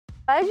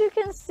As you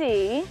can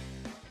see,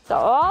 so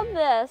all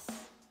this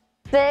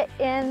fit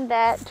in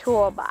that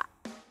toolbox.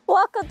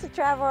 Welcome to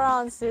Travel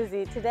Around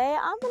Susie. Today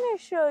I'm going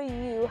to show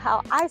you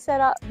how I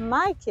set up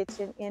my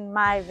kitchen in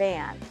my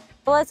van.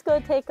 So let's go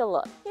take a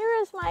look. Here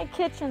is my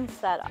kitchen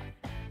setup.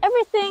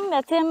 Everything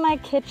that's in my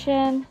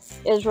kitchen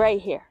is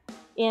right here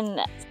in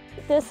this.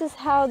 This is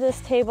how this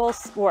table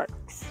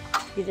works.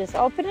 You just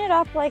open it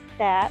up like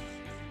that.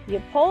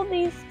 You pull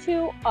these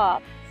two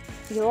up.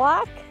 You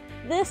lock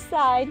this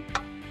side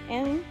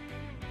in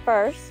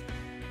first,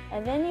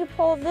 and then you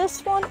pull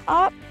this one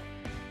up.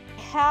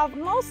 Have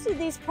most of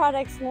these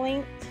products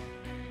linked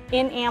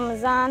in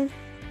Amazon.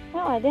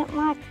 No, I didn't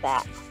lock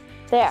that.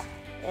 There,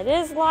 it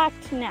is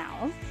locked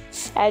now.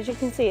 As you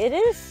can see, it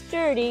is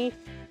sturdy.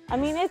 I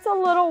mean, it's a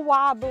little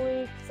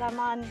wobbly because I'm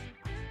on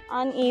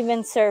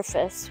uneven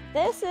surface.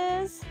 This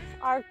is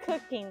our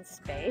cooking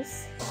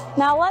space.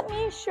 Now let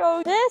me show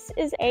you. This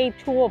is a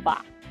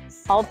toolbox.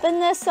 Open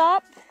this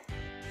up,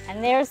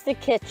 and there's the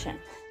kitchen.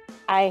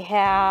 I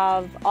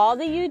have all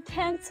the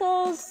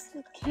utensils,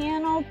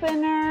 can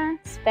opener,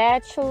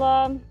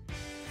 spatula,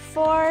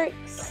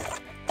 forks,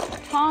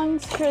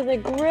 tongs for the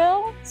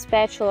grill,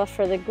 spatula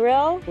for the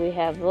grill. We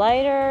have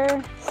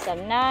lighter,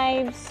 some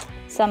knives,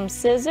 some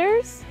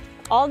scissors,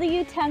 all the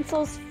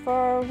utensils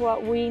for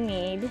what we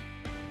need.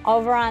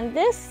 Over on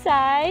this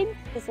side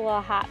is a little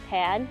hot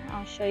pad.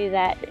 I'll show you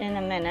that in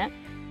a minute.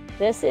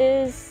 This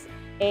is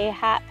a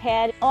hot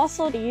pad.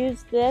 Also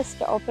use this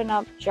to open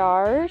up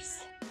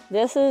jars.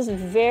 This is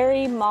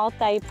very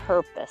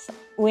multi-purpose.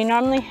 We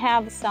normally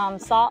have some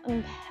salt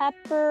and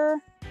pepper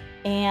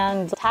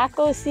and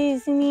taco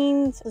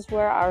seasonings. This is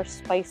where our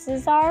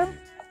spices are.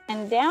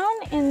 And down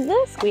in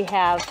this we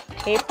have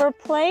paper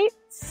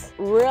plates,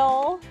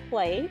 real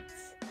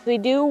plates. We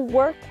do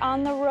work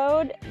on the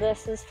road.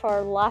 This is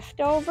for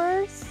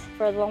leftovers,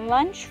 for the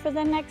lunch for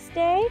the next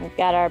day. We've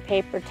got our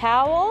paper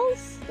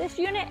towels. This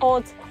unit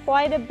holds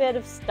quite a bit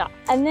of stuff.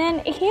 And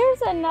then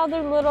here's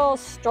another little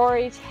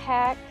storage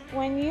hack.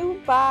 When you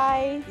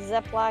buy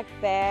Ziploc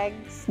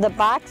bags, the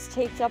box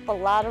takes up a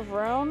lot of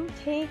room.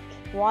 Take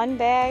one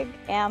bag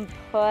and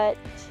put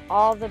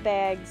all the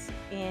bags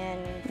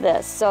in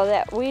this so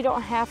that we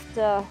don't have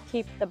to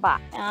keep the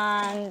box.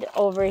 And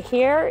over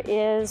here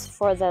is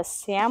for the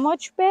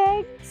sandwich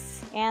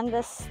bags and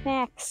the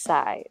snack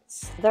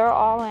size. They're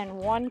all in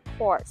 1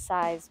 quart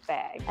size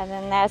bag. And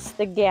then that's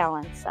the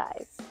gallon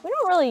size. We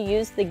don't really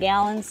use the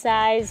gallon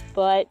size,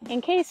 but in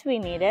case we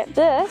need it.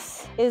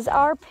 This is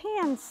our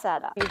pan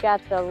setup. You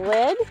got the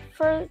lid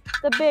for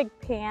the big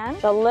pan,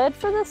 the lid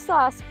for the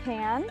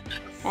saucepan,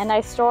 and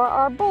I store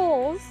our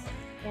bowls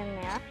in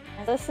there.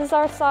 And this is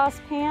our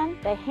saucepan.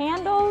 The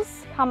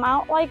handles come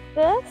out like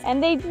this,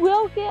 and they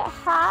will get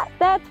hot.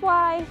 That's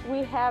why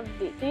we have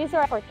these. These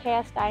are for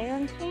cast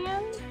iron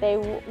pans. They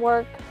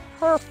work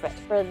perfect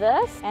for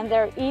this, and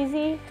they're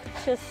easy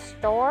to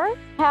store.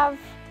 Have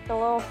the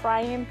little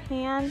frying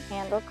pan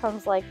handle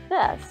comes like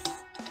this.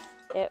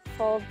 It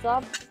folds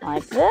up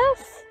like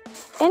this.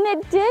 And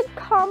it did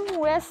come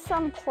with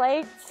some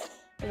plates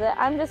that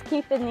I'm just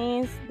keeping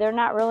these. They're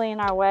not really in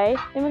our way.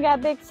 Then we got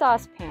a big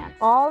saucepan.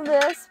 All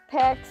this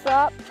packs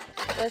up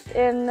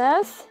within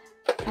this.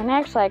 And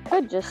actually I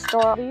could just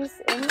store these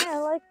in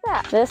there like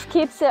that. This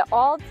keeps it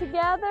all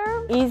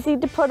together, easy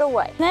to put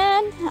away.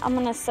 Then I'm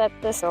gonna set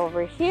this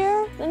over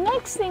here. The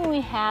next thing we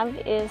have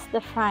is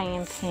the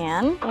frying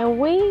pan, and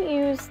we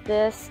use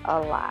this a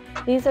lot.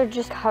 These are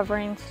just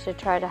coverings to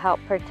try to help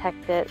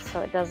protect it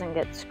so it doesn't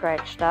get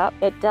scratched up.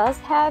 It does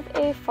have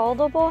a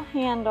foldable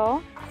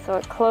handle, so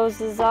it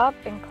closes up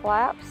and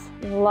collapses.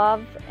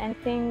 Love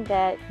anything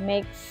that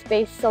makes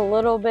space a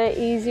little bit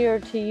easier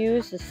to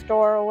use to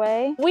store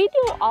away. We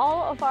do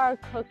all of our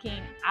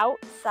cooking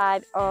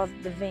outside of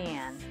the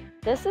van.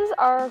 This is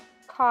our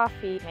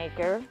coffee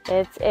maker.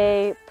 It's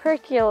a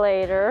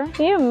percolator.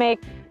 You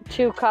make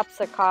 2 cups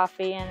of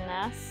coffee in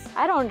this.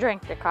 I don't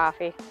drink the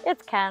coffee.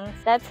 It's Ken's.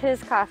 That's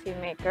his coffee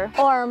maker.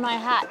 Or my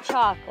hot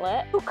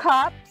chocolate. 2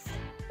 cups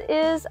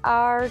is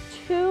our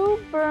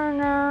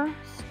 2-burner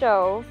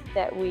stove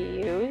that we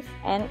use,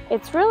 and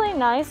it's really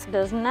nice. It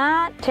does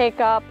not take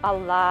up a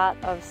lot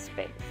of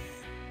space.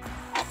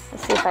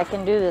 Let's see if I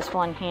can do this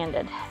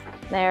one-handed.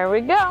 There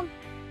we go.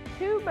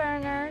 2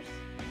 burners.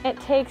 It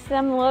takes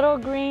them little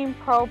green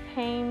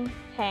propane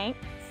tanks.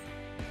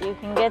 You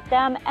can get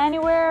them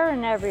anywhere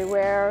and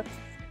everywhere.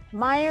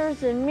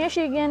 Myers in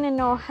Michigan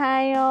and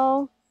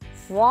Ohio,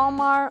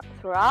 Walmart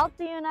throughout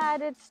the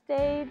United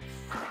States,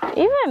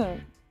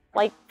 even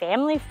like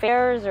family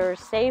fairs or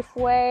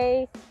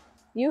Safeway.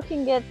 You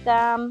can get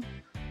them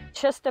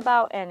just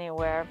about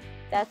anywhere.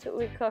 That's what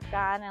we cook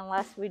on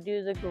unless we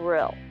do the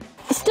grill.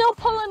 Still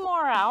pulling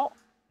more out.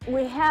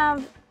 We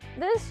have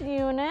this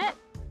unit,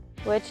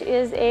 which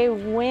is a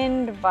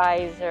wind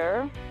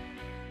visor.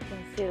 You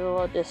can see the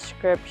little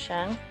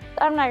description.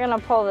 I'm not gonna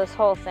pull this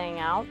whole thing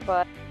out,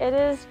 but it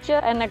is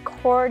just an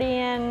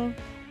accordion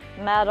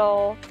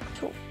metal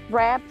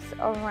wraps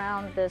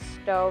around the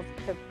stove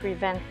to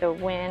prevent the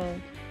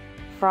wind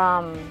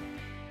from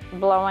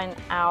blowing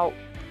out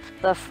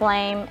the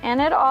flame, and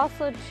it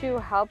also too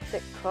helps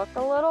it cook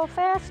a little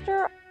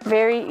faster.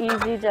 Very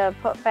easy to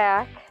put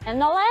back. And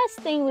the last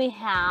thing we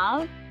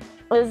have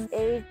is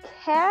a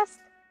cast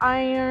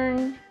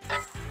iron.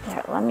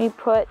 Here, let me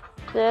put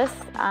this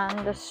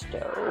on the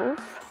stove.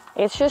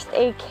 It's just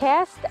a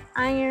cast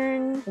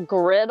iron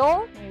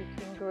griddle. You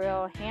can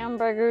grill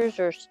hamburgers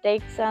or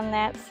steaks on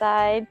that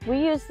side.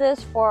 We use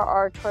this for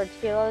our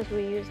tortillas.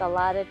 We use a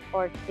lot of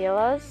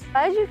tortillas.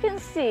 As you can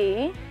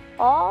see,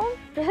 all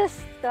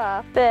this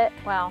stuff fit,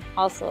 well,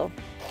 also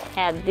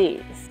had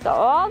these. So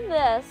all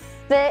this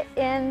fit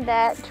in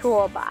that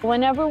toolbox.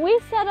 Whenever we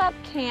set up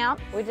camp,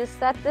 we just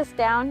set this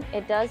down.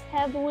 It does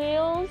have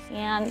wheels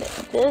and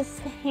this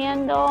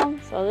handle.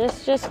 So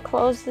this just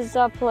closes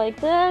up like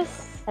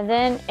this. And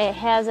then it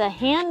has a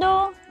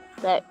handle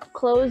that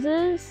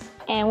closes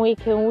and we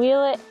can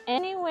wheel it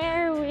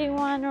anywhere we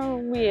want to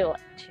wheel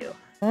it to.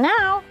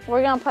 Now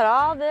we're gonna put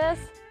all this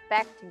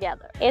back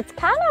together. It's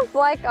kind of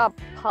like a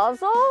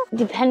puzzle,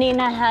 depending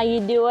on how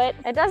you do it.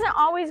 It doesn't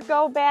always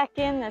go back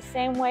in the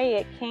same way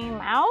it came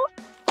out.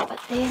 Put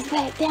these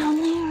back down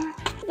there.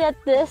 That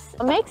this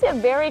makes it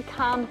very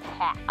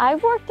compact.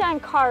 I've worked on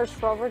cars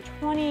for over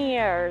 20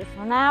 years,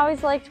 and I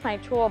always liked my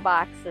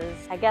toolboxes.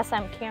 I guess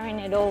I'm carrying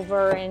it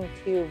over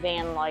into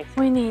Vanlife.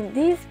 We need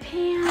these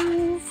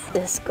pans.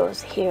 This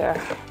goes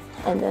here.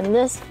 And then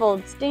this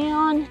folds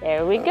down.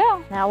 There we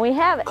go. Now we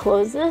have it.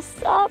 Close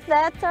this up.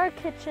 That's our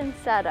kitchen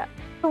setup.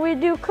 When we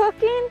do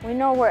cooking, we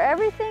know where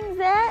everything's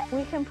at.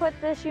 We can put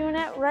this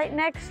unit right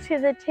next to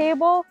the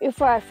table.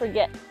 Before I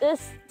forget,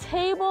 this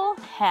table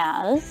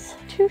has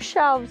 2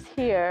 shelves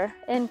here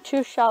and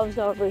 2 shelves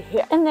over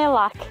here, and they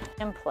lock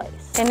in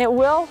place. And it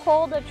will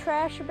hold a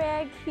trash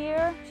bag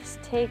here.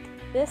 Just take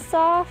this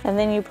off, and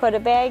then you put a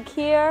bag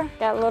here.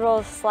 Got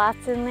little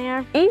slots in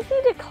there.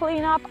 Easy to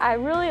clean up. I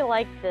really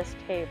like this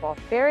table.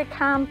 Very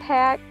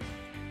compact.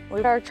 We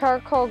put our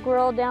charcoal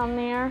grill down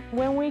there.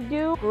 When we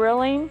do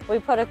grilling, we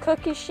put a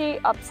cookie sheet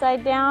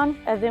upside down,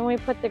 and then we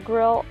put the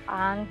grill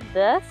on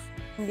this.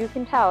 And you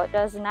can tell it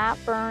does not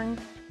burn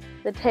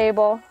the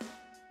table.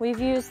 We've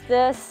used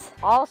this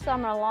all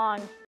summer long